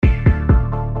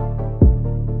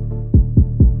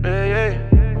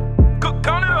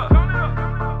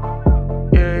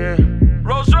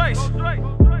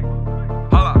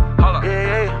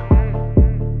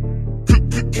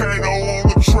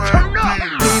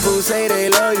People say they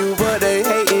love you, but they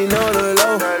hating on the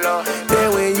low.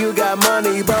 Then when you got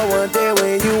money, but one day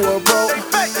when you were broke,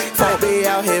 folk be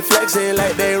out here flexing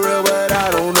like they real, but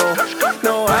I don't know.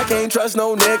 No, I can't trust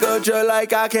no nigga, just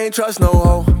like I can't trust no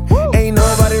hoe. Ain't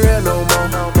nobody real no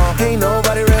more. Ain't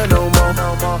nobody real no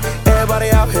more. Everybody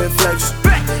out here flex.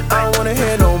 I don't wanna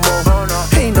hear no more.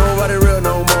 Ain't nobody real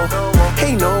no more.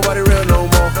 Ain't nobody real no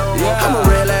more. I'm a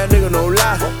real ass nigga, no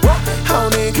lie. I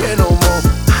don't even care no more.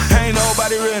 Ain't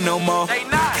nobody real no more.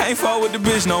 Can't fuck with the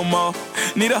bitch no more.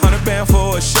 Need 100 band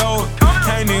for a show.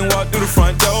 Can't even walk through the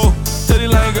front door. Tell the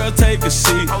lane girl take a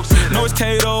seat. Know it's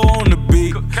Kato on the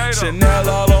beat. Chanel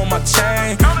all on my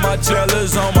chain. My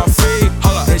jealous on my feet.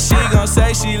 And she gon'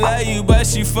 say she love you, but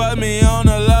she fuck me on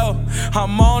the low.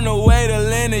 I'm on the way to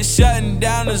Lennox, shutting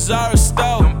down the Zara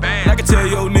store. I can tell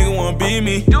yo nigga wanna be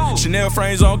me. Chanel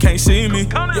frames on, can't see me.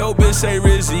 Yo bitch say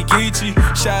Rizzy, Geechee.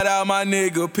 Shout out my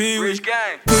nigga Pee-wee.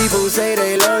 People say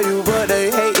they love you, but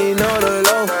they hating on the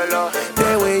low.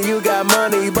 Then when you got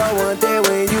money, but one day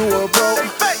when you were broke,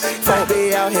 folk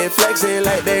be out here flexing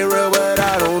like they real, but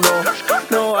I don't know.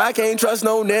 No, I can't trust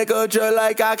no nigga, just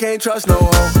like I can't trust no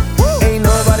hoe. Ain't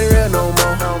nobody real no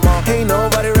more. Ain't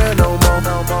nobody real no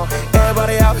more.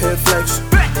 Everybody out here flex.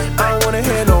 I don't wanna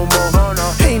hear no more.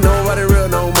 Ain't nobody real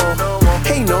no more.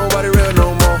 Ain't nobody real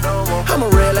no more. I'm a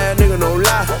real ass nigga, no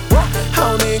lie.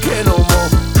 I don't even care no more.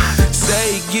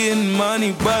 Say he getting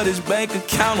money, but his bank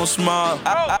account on small.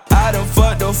 I done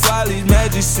fucked up Follies,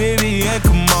 Magic City, and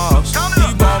Kamals.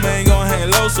 These bomb ain't gon' hang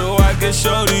low, so I can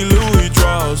show these Louis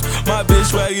draws. My bitch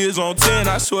swag is on 10,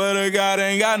 I swear to God,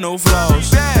 ain't got no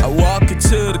flaws. I walk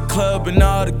into the club and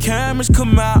all the cameras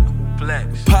come out.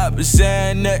 Pop his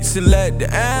hand next and let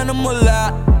the animal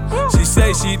out. She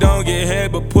say she don't get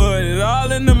head, but put it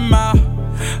all in the mouth.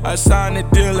 I signed the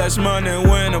deal last month and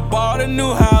went and bought a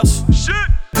new house.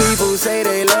 People say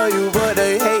they love you, but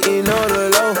they hating on the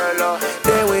low.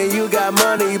 Then when you got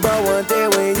money, but one day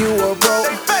when you were broke,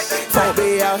 folk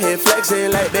be out here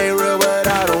flexing like they real, but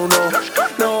I don't know.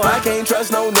 No, I can't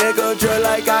trust no nigga, just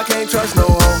like I can't trust no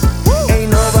hoe.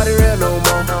 Ain't nobody real no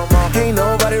more. Ain't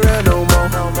nobody